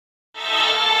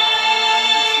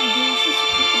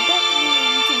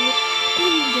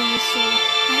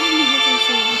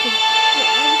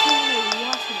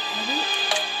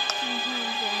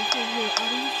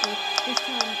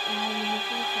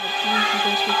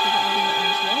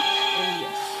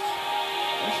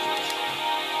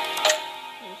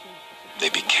They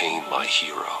became my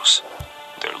heroes,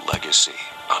 their legacy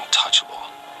untouchable,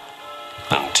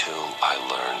 until I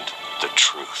learned the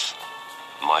truth.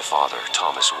 My father,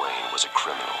 Thomas Wayne, was a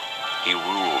criminal. He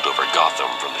ruled over Gotham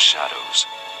from the shadows,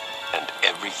 and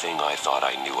everything I thought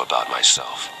I knew about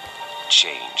myself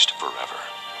changed forever.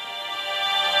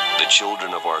 The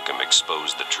children of Arkham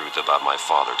exposed the truth about my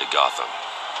father to Gotham.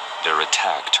 Their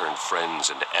attack turned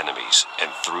friends into enemies and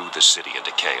threw the city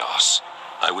into chaos.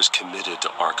 I was committed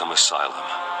to Arkham Asylum,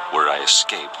 where I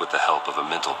escaped with the help of a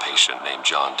mental patient named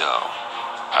John Doe.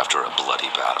 After a bloody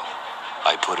battle,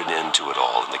 I put an end to it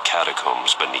all in the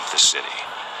catacombs beneath the city.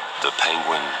 The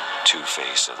Penguin,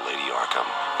 Two-Face, and Lady Arkham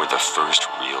were the first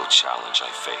real challenge I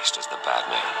faced as the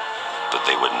Batman, but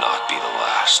they would not be the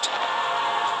last.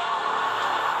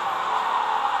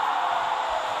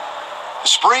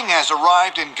 Spring has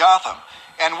arrived in Gotham,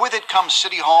 and with it comes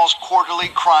City Hall's quarterly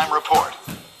crime report.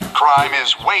 Crime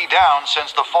is way down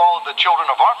since the fall of the Children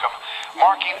of Arkham,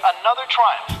 marking another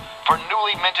triumph for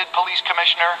newly minted Police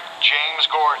Commissioner James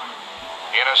Gordon.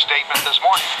 In a statement this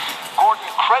morning, Gordon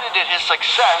credited his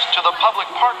success to the public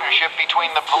partnership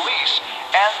between the police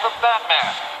and the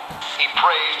Batman. He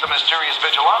praised the mysterious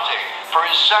vigilante for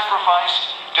his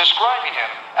sacrifice, describing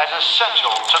him as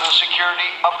essential to the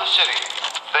security of the city.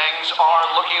 Things are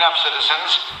looking up,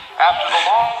 citizens. After the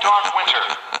long, dark winter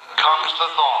comes the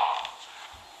thaw.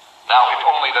 Now, if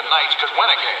only the Knights could win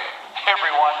again,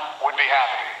 everyone would be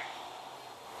happy.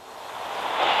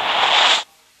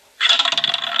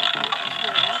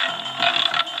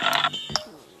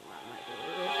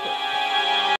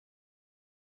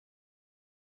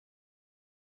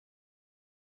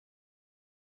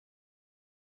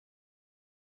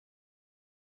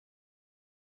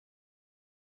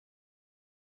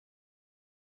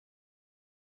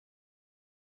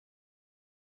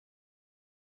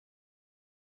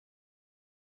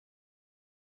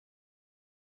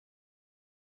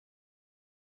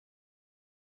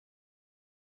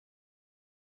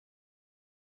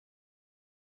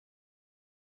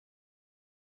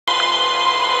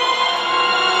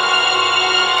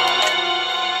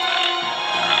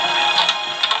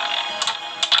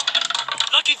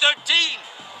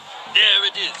 There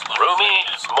it is, my Romy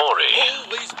Mori,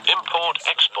 Always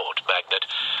import-export magnate,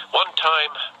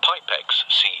 one-time Pipex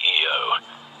CEO,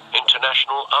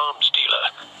 international arms dealer.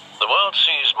 The world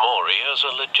sees Mori as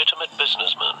a legitimate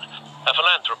businessman, a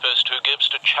philanthropist who gives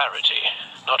to charity,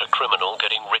 not a criminal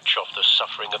getting rich off the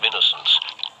suffering of innocence.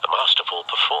 A masterful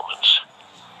performance.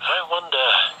 I wonder,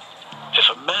 if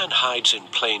a man hides in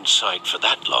plain sight for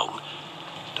that long,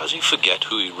 does he forget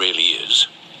who he really is?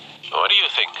 What do you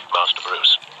think, Master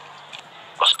Bruce?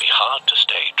 Must be hard to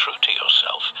stay true to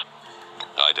yourself.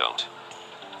 I don't.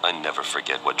 I never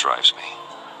forget what drives me.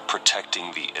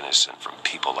 Protecting the innocent from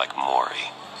people like Mori.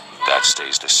 That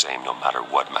stays the same no matter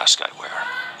what mask I wear.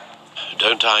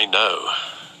 Don't I know?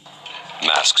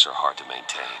 Masks are hard to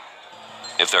maintain.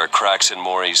 If there are cracks in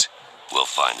Mori's, we'll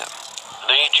find them.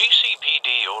 The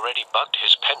GCPD already bugged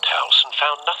his penthouse and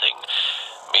found nothing.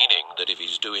 Meaning that if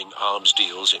he's doing arms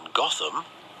deals in Gotham,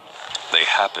 they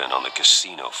happen on the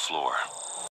casino floor.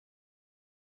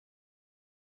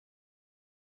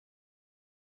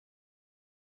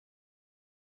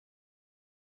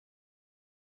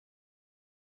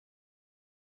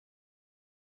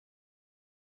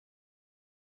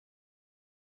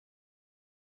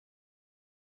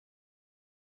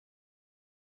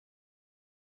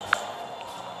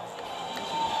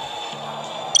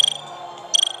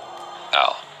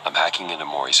 Al, I'm hacking into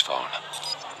Mori's phone.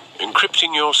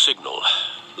 encrypting your signal.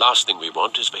 Last thing we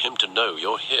want is for him to know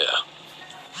you're here.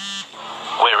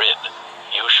 We're in.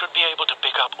 You should be able to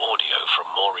pick up audio from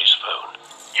Mori's phone.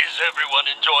 Is everyone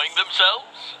enjoying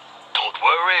themselves? Don't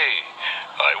worry.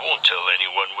 I won't tell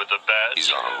anyone with a badge.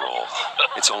 He's on a roll.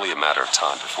 It's only a matter of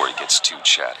time before he gets too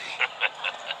chatty.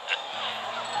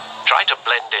 Try to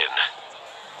blend in.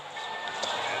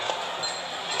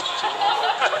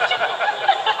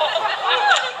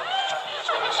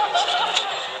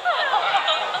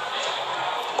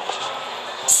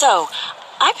 So,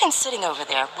 I've been sitting over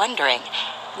there wondering,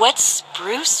 what's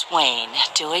Bruce Wayne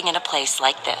doing in a place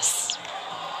like this?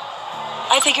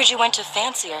 I figured you went to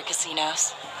fancier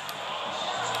casinos.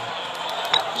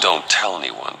 Don't tell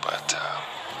anyone, but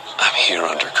I'm here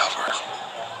undercover.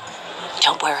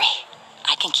 Don't worry.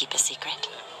 I can keep a secret.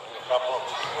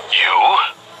 You?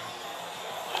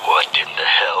 What in the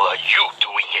hell are you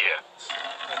doing here?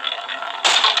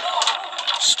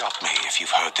 Stop me if you've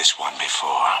heard this one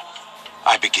before.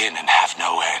 I begin and have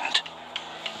no end.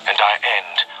 And I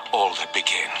end all that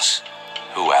begins.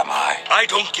 Who am I? I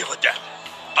don't give a damn.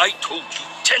 I told you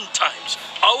 10 times.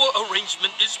 Our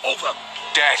arrangement is over.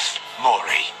 Death,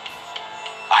 Maury.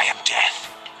 I am death.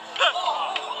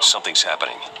 Something's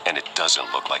happening, and it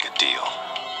doesn't look like a deal.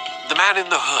 The man in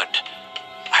the hood.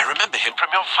 I remember him from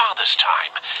your father's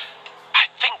time. I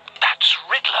think that's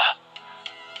Riddler.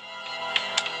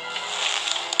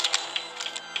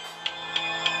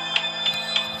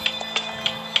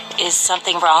 Is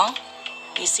something wrong?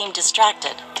 You seem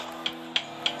distracted.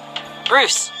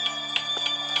 Bruce.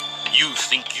 You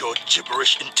think your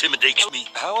gibberish intimidates me?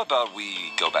 How about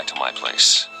we go back to my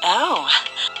place? Oh,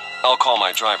 I'll call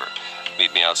my driver.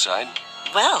 Meet me outside?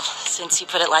 well, since you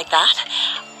put it like that,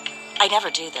 I never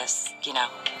do this, you know.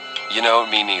 You know,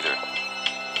 me neither.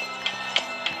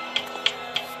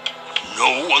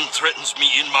 No one threatens me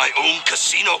in my own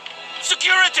casino.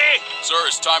 Security! Sir,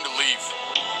 it's time to leave.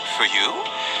 For you?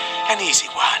 An easy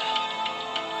one.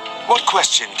 What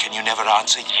question can you never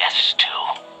answer yes to?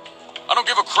 I don't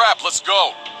give a crap. Let's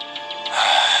go.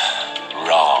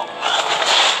 Wrong.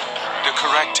 The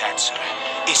correct answer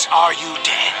is, are you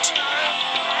dead?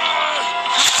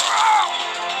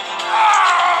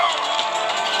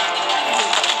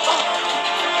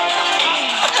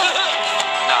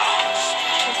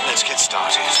 Now, let's get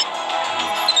started.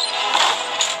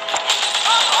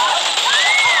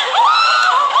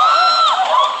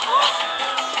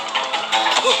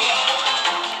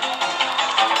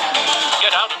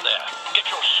 Get out of there. Get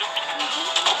your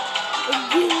suit.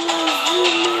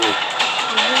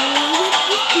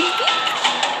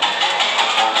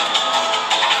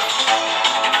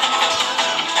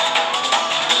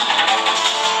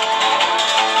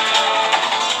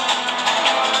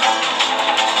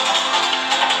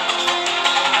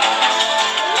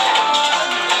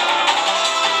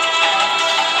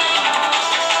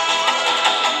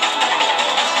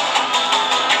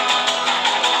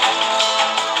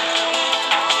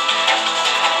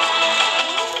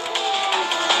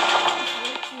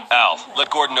 Al, let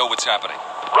Gordon know what's happening.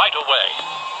 Right away.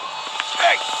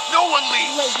 Hey, no one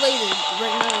leave! Like later,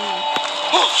 right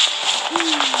now.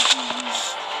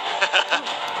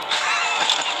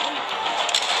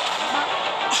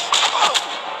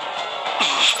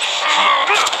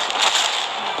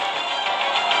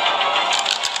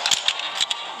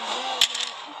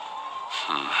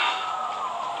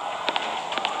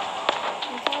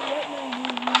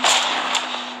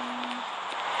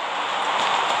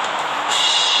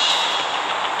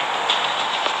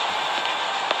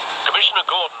 Commissioner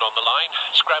Gordon on the line.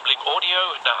 Scrambling audio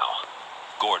now.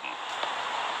 Gordon.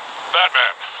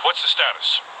 Batman, what's the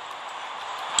status?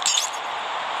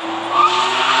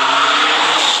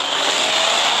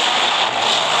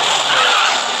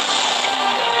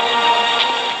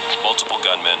 Multiple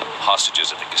gunmen,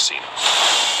 hostages at the casino.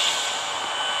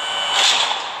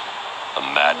 A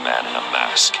madman in a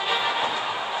mask.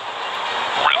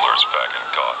 Riddler's back in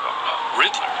Gotham.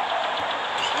 Riddler?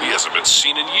 He hasn't been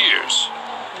seen in years.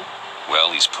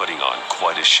 Well, he's putting on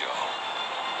quite a show.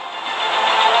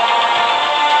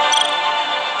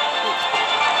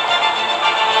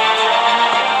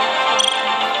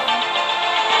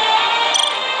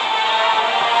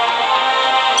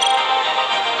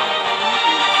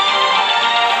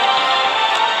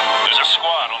 There's a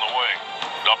squad on the way.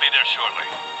 I'll be there shortly.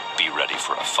 Be ready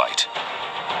for a fight.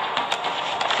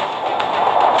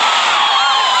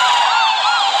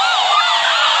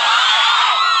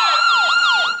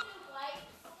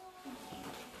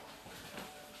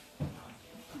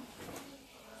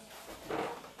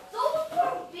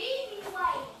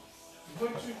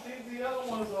 What you think the other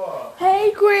ones are?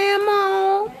 Hey,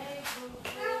 Grandma.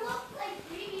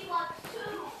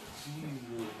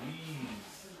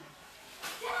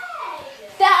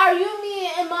 Dad, are you,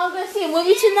 me, and Mom gonna see a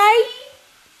movie tonight?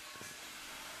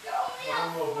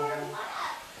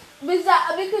 Because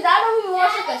I don't even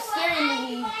watch like a scary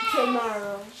movie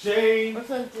tomorrow Shane. or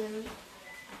something.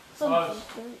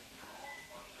 Something.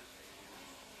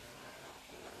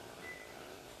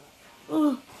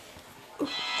 Ugh.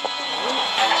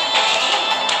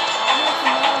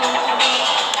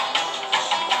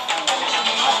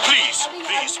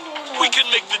 Please, we can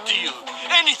make the deal.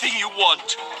 Anything you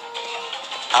want.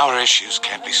 Our issues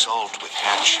can't be solved with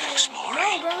handshakes,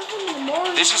 Maury.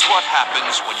 This is what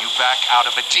happens when you back out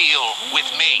of a deal with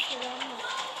me.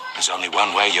 There's only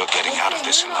one way you're getting out of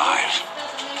this alive.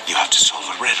 You have to solve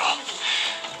a riddle.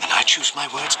 And I choose my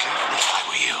words carefully if I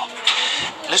were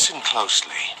you. Listen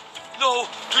closely. No,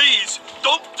 please,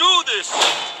 don't do this.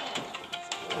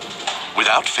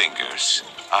 Without fingers,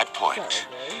 I point.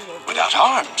 Without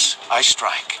arms, I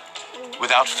strike.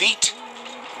 Without feet,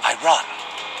 I run.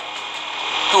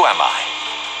 Who am I?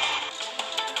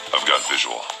 I've got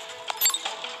visual.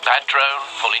 That drone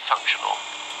fully functional.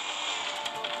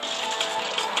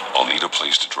 I'll need a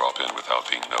place to drop in without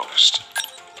being noticed.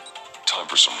 Time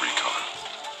for some recon.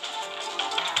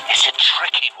 It's a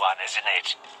tricky one, isn't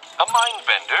it? A mind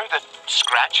bender that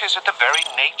scratches at the very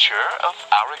nature of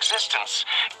our existence.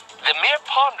 The mere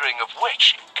pondering of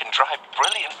which can drive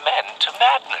brilliant men to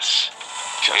madness.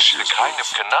 It's the kind of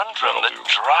conundrum that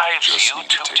drives you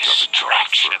to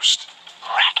distraction.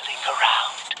 Rattling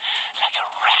around like a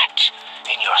rat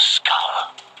in your skull.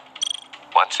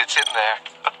 Once it's in there,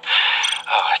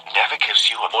 it never gives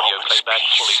you a moment's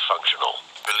peace. Fully functional.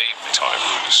 Believe me. Time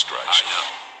for a distraction. I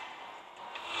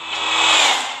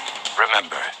know.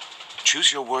 Remember,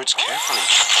 choose your words carefully.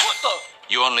 What the?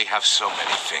 You only have so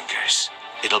many fingers.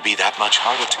 It'll be that much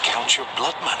harder to count your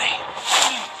blood money.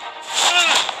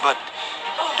 But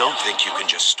don't think you can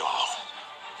just stall.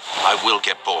 I will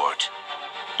get bored.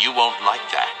 You won't like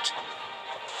that.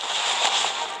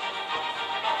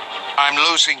 I'm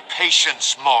losing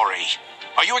patience, Maury.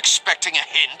 Are you expecting a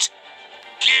hint?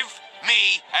 Give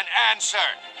me an answer.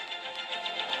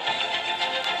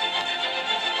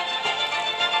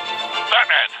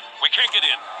 Batman, we can't get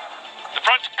in. The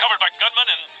front's covered by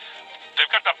gunmen and they've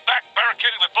got the back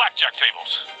barricaded with blackjack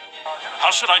tables.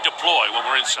 How should I deploy when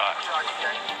we're inside?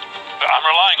 I'm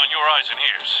relying on your eyes and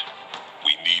ears.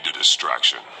 We need a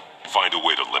distraction. Find a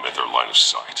way to limit their line of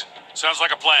sight. Sounds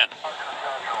like a plan.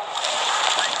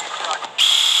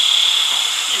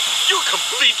 You're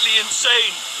completely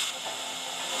insane.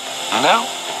 No,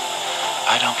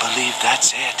 I don't believe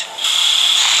that's it.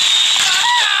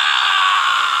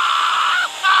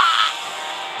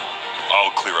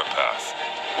 I'll clear a path.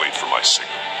 Wait for my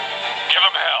signal. Give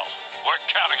him hell. We're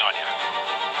counting on you.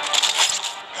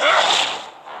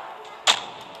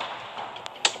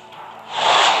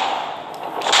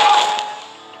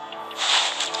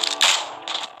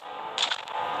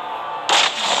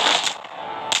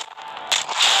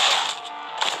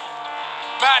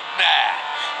 Batman!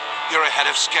 You're ahead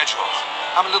of schedule.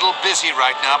 I'm a little busy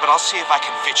right now, but I'll see if I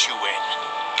can fit you in.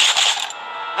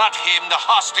 Not him, the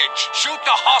hostage. Shoot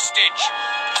the hostage!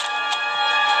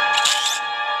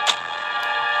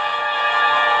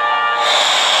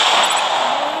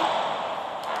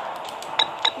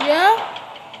 Yeah?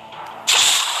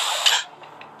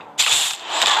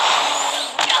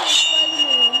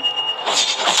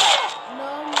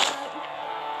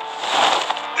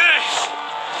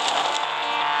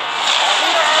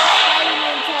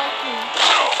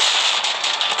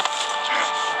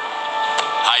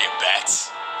 Hiya,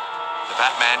 Bats. The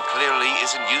Batman clearly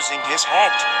isn't using his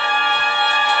head.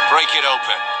 Break it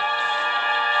open.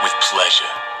 With pleasure.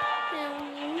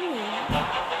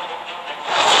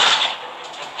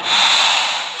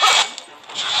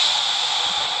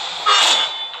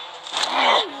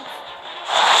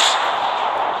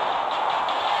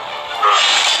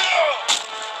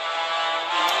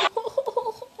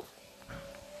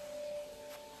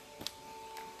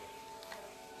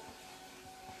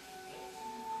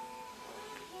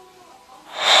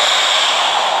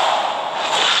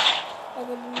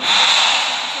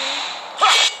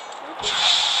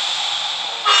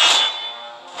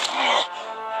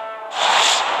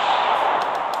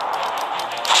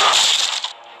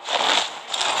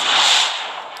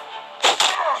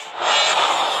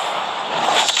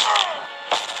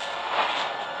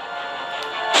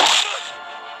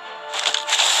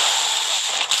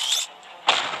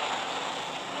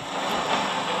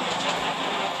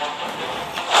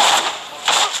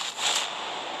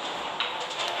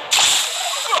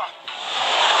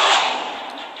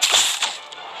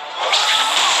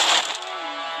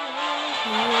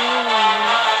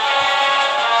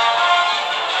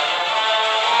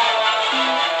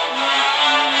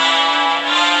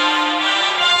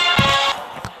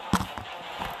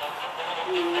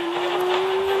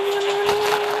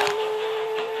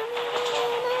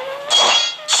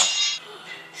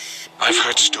 I've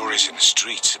heard stories in the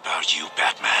streets about you,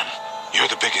 Batman. You're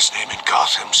the biggest name in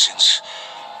Gotham since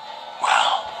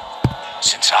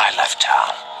I left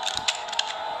town.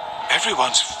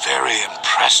 Everyone's very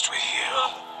impressed with you.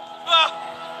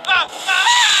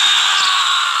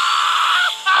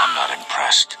 I'm not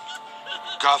impressed.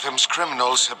 Gotham's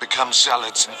criminals have become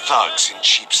zealots and thugs in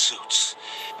cheap suits.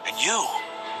 And you,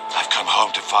 I've come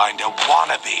home to find a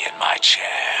wannabe in my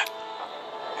chair.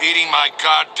 Eating my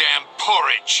goddamn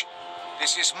porridge.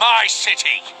 This is my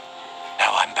city.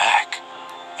 Now I'm back,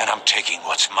 and I'm taking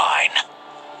what's mine.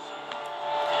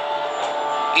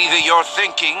 Either you're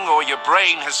thinking or your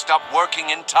brain has stopped working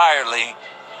entirely.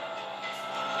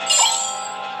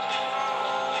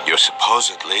 You're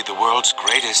supposedly the world's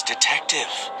greatest detective,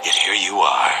 yet here you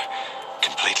are,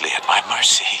 completely completely at my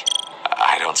mercy.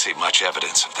 I don't see much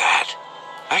evidence of that.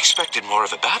 I expected more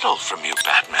of a battle from you,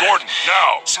 Batman. Gordon,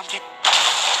 now! Something...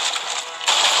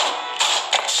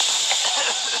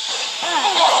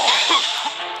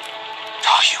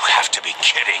 Oh, you have to be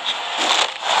kidding.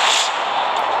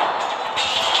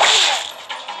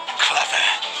 Clever,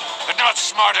 but not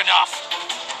smart enough.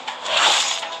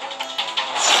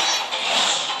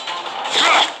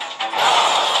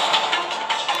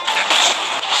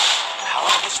 How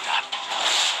it was done.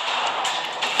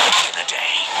 Back in the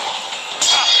day.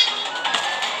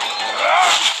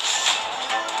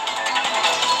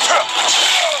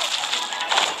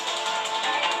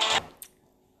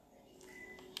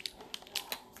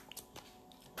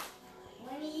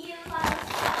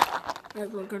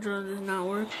 Xbox controller does not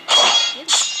work.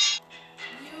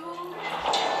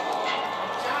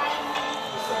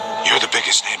 You're the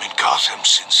biggest name in Gotham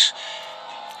since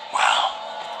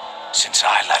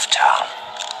I left town.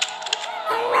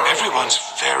 Everyone's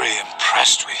very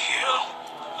impressed with you.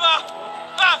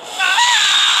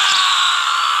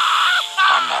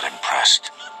 I'm not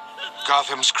impressed.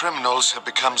 Gotham's criminals have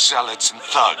become zealots and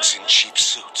thugs in cheap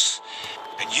suits.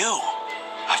 And you,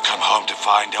 I've come home to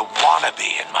find a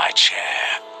wannabe in my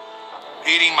chair.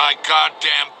 Eating my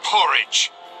goddamn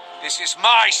porridge. This is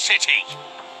my city.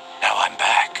 Now I'm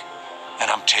back, and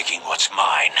I'm taking what's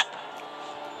mine.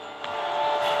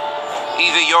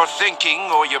 Either you're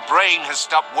thinking or your brain has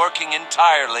stopped working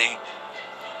entirely.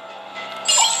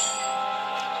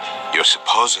 You're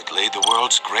supposedly the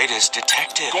world's greatest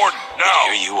detective. Gordon, now!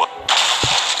 But here you are.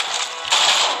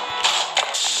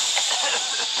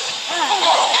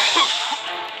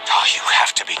 Oh, you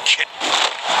have to be kidding.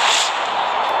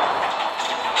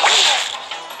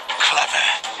 Clever,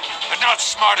 but not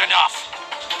smart enough.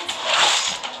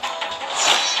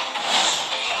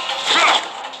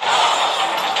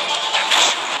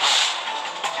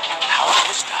 How it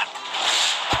was done.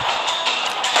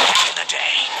 Back in the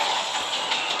day.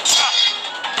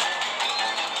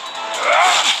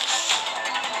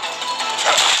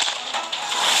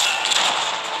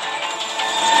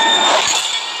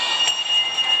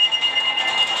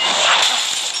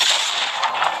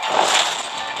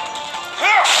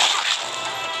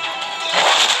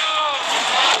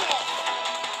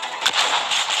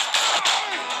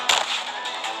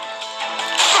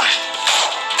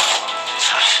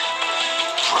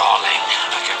 Brawling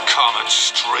like a common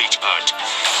street hood.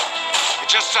 It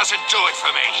just doesn't do it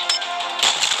for me.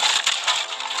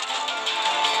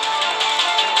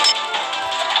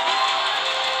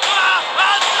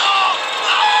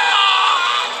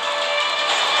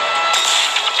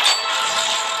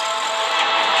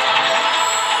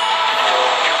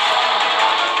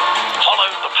 Follow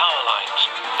the power lines.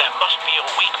 There must be a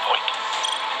weak point.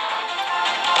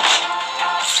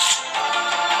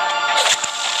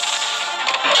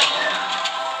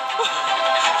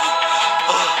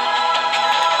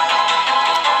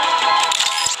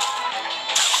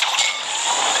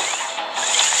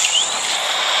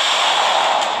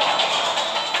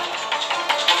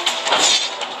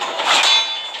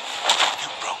 You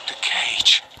broke the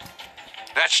cage.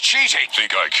 That's cheating.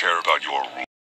 Think I care about your rules?